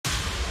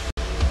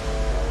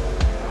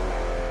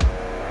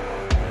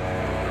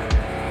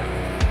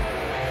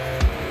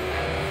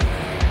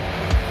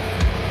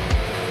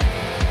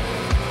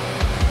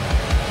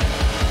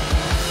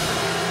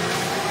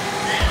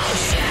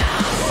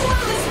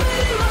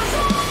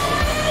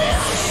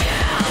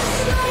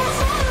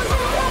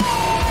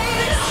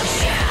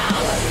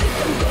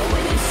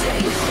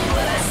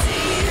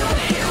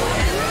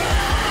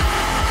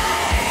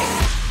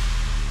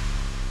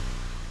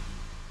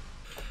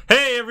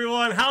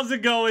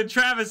it going?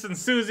 Travis and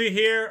Susie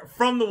here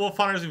from the Wolf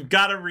Hunters. We've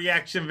got a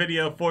reaction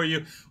video for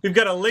you. We've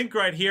got a link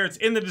right here. It's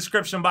in the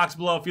description box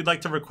below if you'd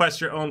like to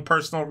request your own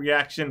personal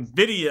reaction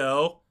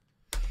video.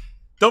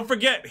 Don't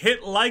forget,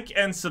 hit like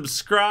and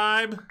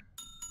subscribe.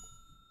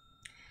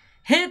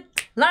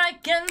 Hit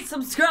like and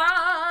subscribe,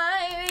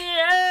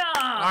 yeah!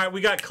 Alright,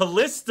 we got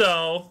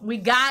Callisto. We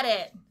got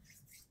it.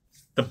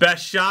 The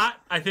best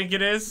shot, I think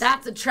it is.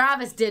 That's what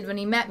Travis did when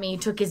he met me. He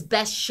took his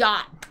best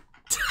shot.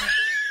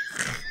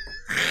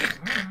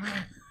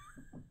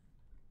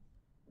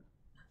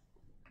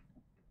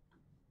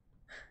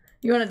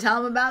 You want to tell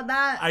him about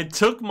that? I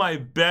took my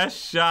best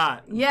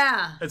shot.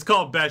 Yeah. It's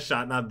called best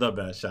shot, not the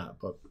best shot.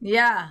 But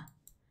yeah.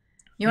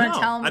 You want to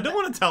tell him? I don't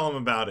want to tell him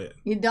about it.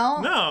 You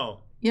don't? No.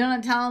 You don't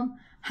want to tell him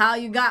how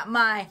you got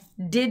my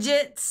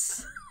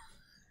digits?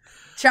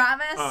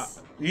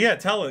 Travis? Yeah,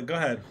 tell it. Go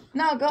ahead.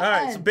 No, go ahead.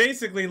 All right, so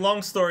basically,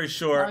 long story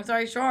short. Long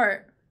story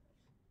short.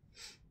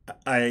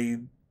 I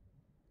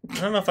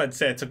don't know if I'd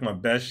say I took my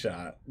best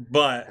shot,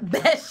 but...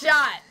 Best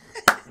shot!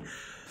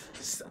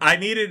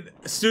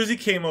 Susie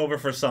came over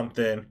for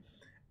something,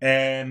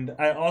 and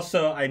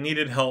I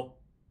needed help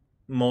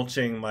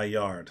mulching my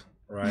yard,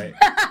 right?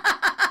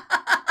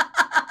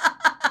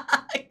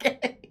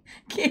 Okay,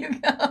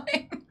 keep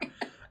going.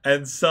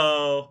 And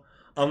so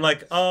I'm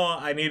like, oh,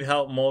 I need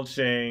help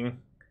mulching.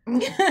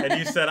 And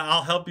you said,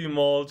 I'll help you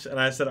mulch. And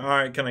I said, all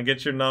right, can I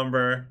get your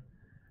number?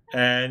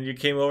 And you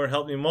came over and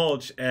helped me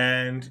mulch.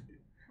 And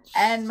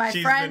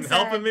she's been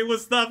helping me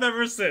with stuff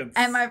ever since.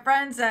 And my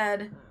friend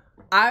said,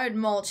 I would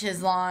mulch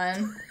his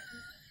lawn.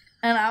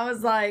 And I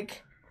was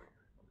like,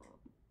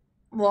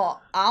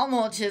 well, I'll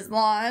mulch his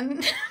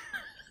lawn.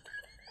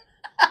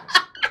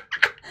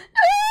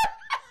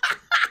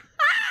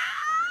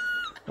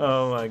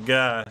 Oh my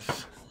gosh.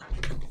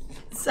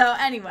 So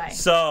anyway.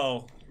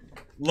 So,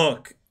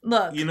 look.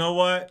 You know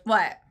what?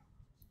 What?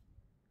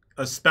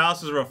 A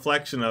spouse is a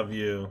reflection of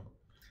you.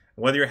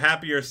 Whether you're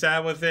happy or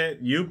sad with it,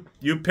 you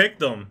picked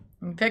them.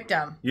 You picked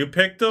them. You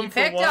picked them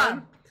for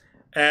one.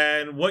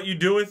 And what you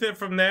do with it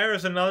from there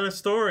is another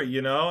story,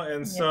 you know?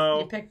 And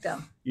so, you picked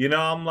them. You know,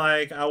 I'm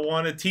like, I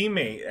want a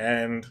teammate.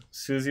 And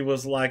Susie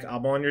was like,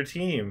 I'm on your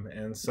team.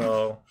 And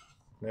so,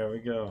 there we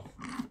go.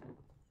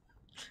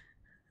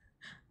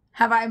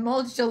 Have I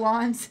mulched a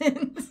lawn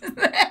since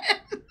then?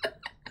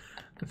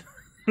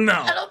 No.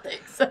 I don't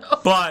think so.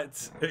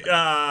 But,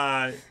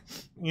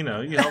 you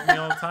know, you help me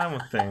all the time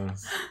with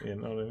things. You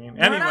know what I mean?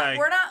 Anyway.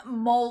 We're not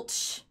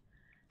mulch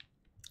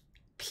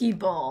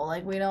people.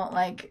 Like, we don't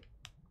like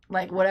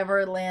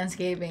whatever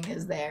landscaping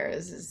is there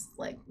is just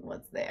like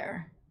what's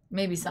there.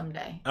 Maybe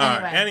someday.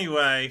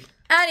 Anyway,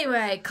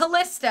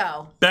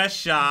 Callisto. Best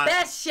shot.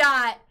 Best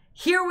shot.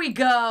 Here we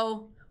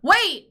go.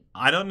 Wait.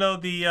 I don't know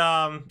the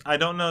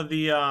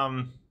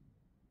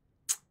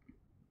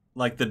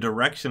like the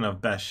direction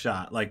of best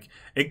shot. Like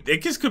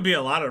it just could be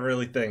a lot of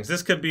really things.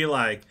 This could be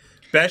like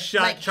best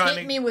shot, like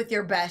hit me with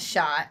your best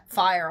shot,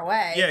 fire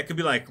away. Yeah, it could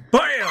be like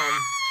bam.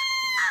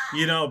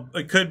 You know,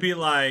 it could be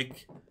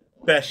like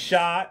best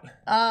shot.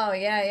 Oh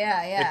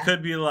yeah. It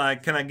could be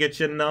like, can I get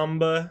your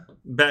number?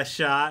 Best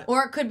shot.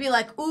 Or it could be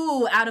like,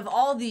 ooh, out of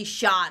all these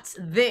shots,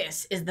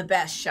 this is the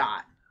best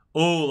shot.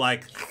 Ooh,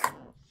 like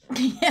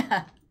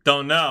yeah.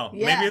 Don't know.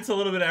 Yeah. Maybe it's a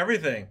little bit of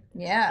everything.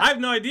 Yeah. I have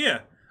no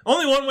idea.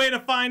 Only one way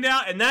to find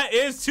out, and that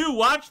is to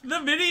watch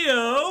the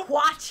video.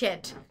 Watch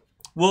it.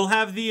 We'll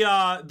have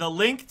the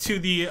link to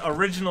the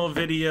original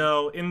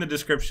video in the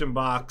description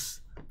box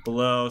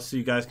below, so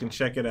you guys can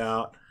check it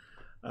out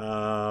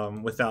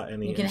without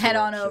any. You can head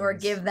on over,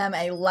 give them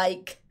a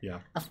like,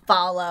 a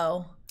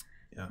follow,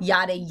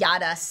 yada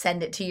yada.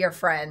 Send it to your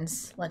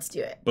friends. Let's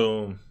do it.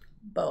 Boom.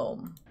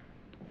 Boom.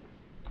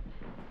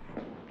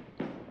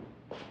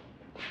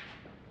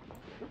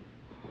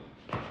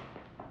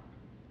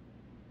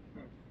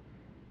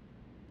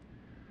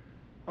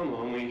 I'm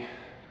lonely.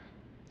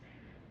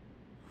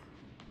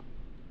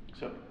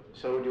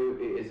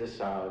 Is this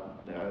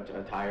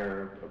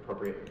attire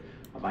appropriate?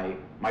 My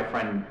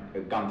friend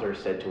Gunther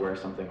said to wear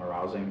something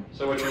arousing.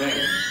 So what's your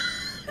name?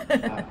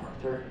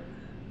 Arthur.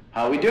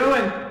 How we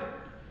doing?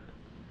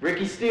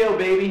 Ricky Steele,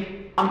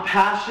 baby. I'm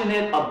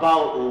passionate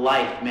about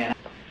life, man.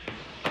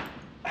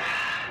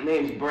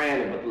 Name's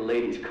Brandon, but the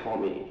ladies call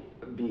me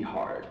B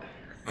Hard.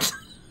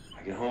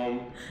 I get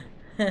home,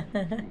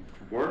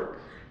 work.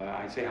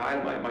 I say hi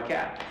to my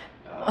cat.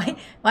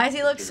 Why does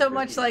he look so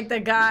much like the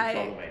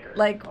guy,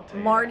 like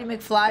Marty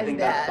McFly's dad? I think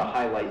that's the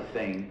highlight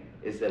thing,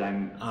 is that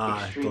I'm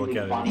extremely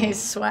funny.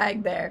 His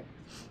swag there.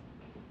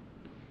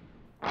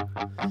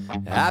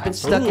 I've been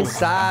stuck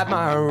inside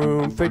my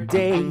room for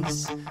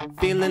days,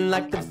 feeling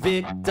like the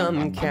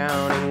victim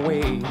counting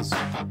ways,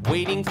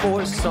 waiting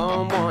for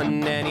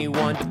someone,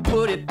 anyone to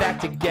put it back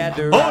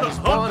together. Hold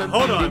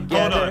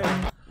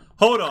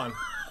on.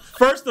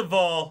 First of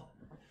all,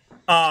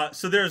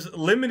 so there's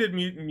limited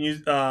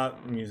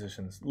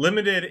musicians,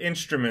 limited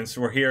instruments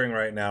we're hearing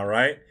right now,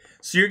 right?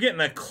 So you're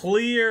getting a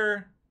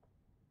clear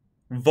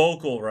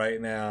vocal right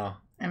now.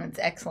 And it's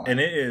excellent. And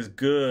it is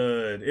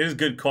good. It is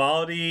good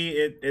quality.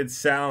 It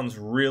sounds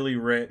really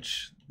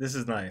rich. This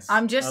is nice.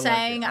 I'm just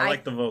saying. I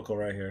like the vocal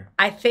right here.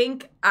 I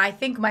think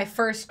my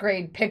first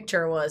grade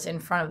picture was in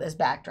front of this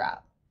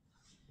backdrop.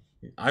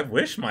 I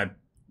wish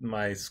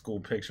my school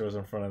picture was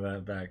in front of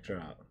that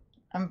backdrop.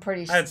 I'm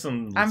pretty sure. I had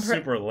some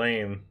super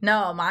lame.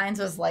 No, mine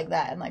was like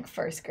that in like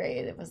first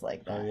grade. It was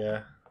like that. Oh,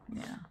 yeah?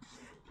 Yeah.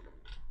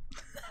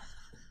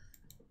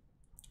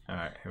 All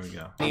right, here we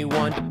go.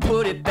 Anyone to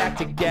put it back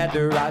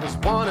together, I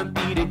just wanna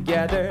be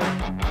together.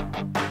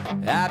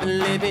 I've been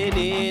living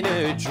in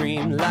a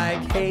dream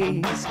like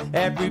haze.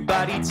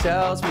 Everybody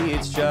tells me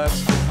it's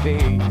just a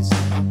phase.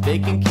 They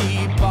can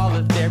keep all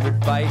of their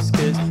advice,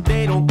 cause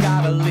they don't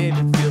gotta live.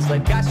 It feels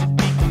like I should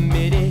be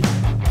committed.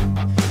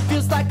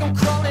 Feels like I'm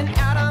crawling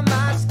out of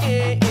my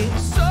skin.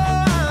 So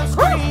I'm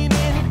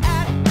screaming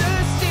at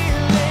the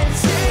ceiling.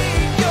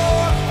 Take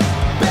your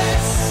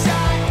best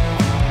shot.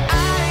 I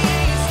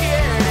ain't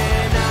scared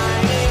and I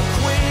ain't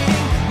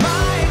quitting.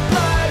 My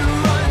blood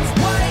runs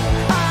white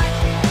hot.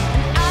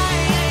 I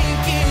ain't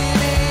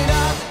giving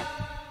up.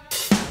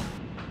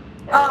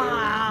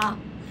 Ah,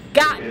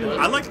 got me.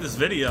 I like this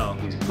video.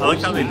 I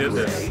like how they did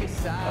this. It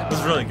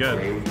was really good.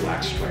 Gray with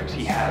black stripes.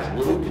 He has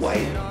little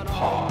white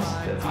paws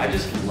that I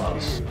just love.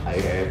 I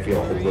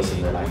feel hopeless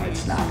and that I might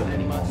snap at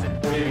any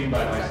moment. What do you mean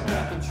by my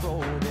snap?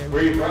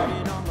 Where are you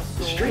from?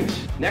 The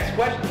streets. Next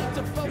question.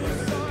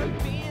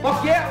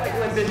 Fuck yeah, I like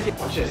Limp Bizkit.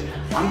 Watch this.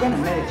 I'm gonna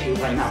meditate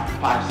right now for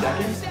 5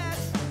 seconds.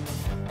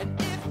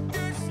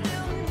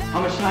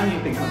 How much time do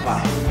you think went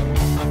by?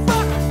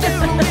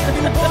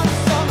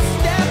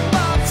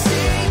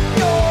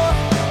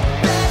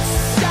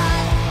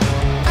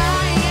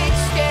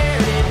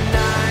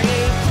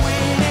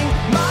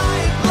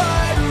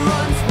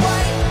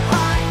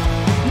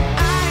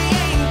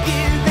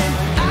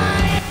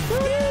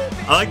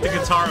 I like the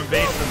guitar and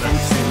bass in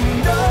this.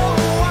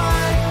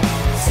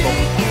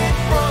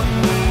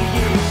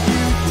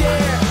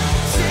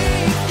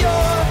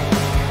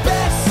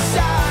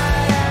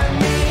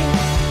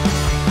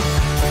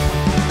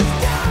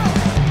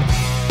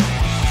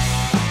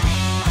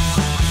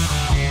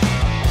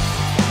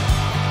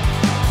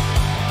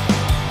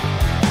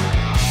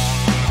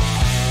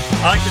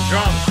 I like the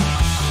drums.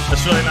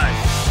 That's really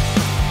nice.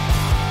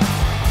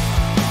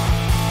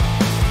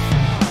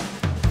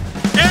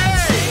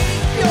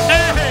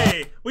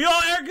 We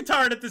all air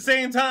guitared at the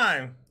same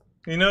time.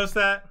 You notice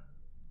that?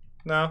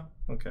 No?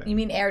 Okay. You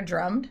mean air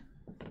drummed?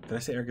 Did I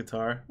say air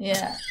guitar?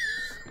 Yeah.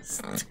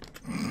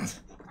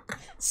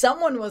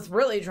 Someone was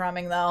really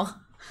drumming though.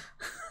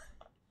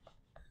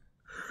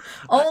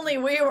 Only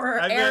we were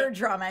air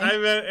drumming. I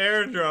meant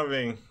air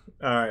drumming.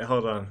 All right,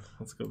 hold on.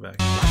 Let's go back.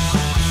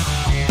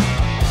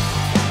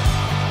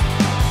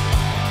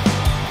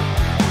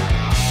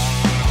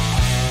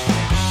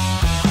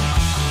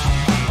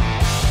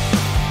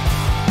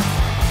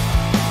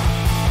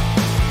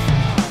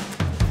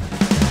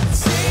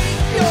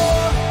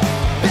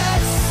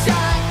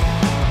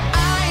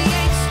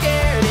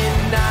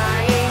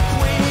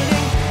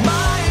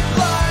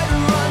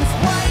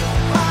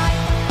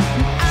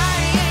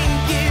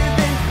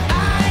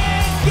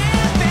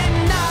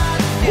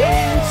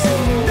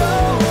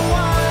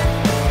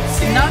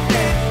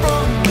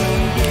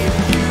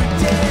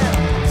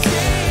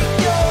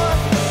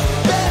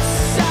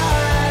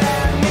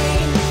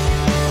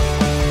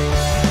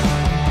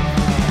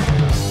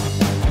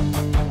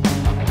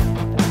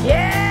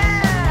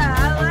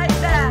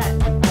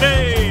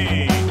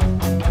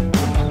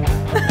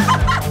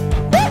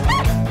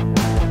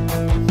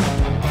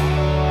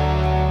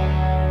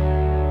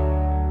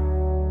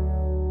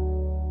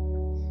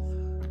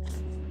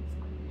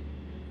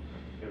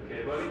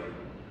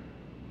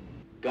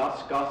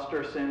 Gus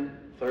Gusterson,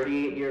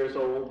 38 years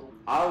old.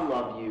 I'll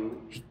love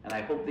you, and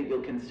I hope that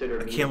you'll consider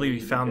me. I can't believe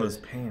you found those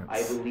pants.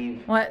 I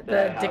believe what,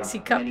 that the Dixie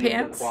Cup many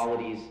pants? of the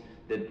qualities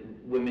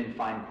that women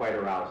find quite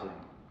arousing.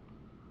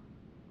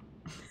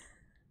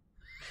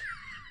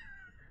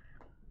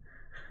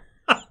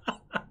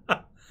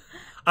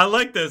 I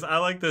like this. I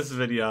like this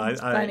video.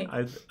 It's funny.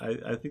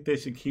 I think they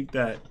should keep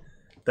that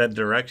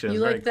direction.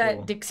 You it's like very that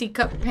cool. Dixie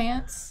Cup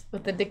pants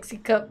with the Dixie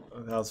Cup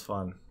That was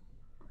fun.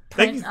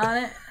 print on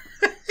it?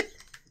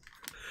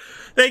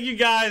 Thank you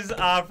guys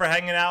for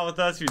hanging out with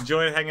us. If you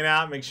enjoyed hanging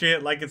out, make sure you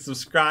hit like and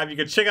subscribe. You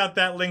can check out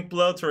that link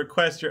below to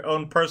request your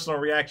own personal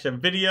reaction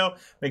video.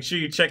 Make sure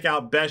you check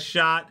out Best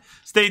Shot.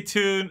 Stay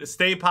tuned.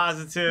 Stay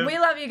positive. We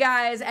love you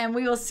guys, and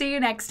we will see you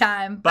next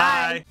time.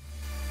 Bye.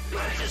 Bye.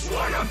 I just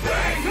wanna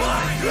bang my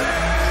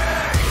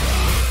head.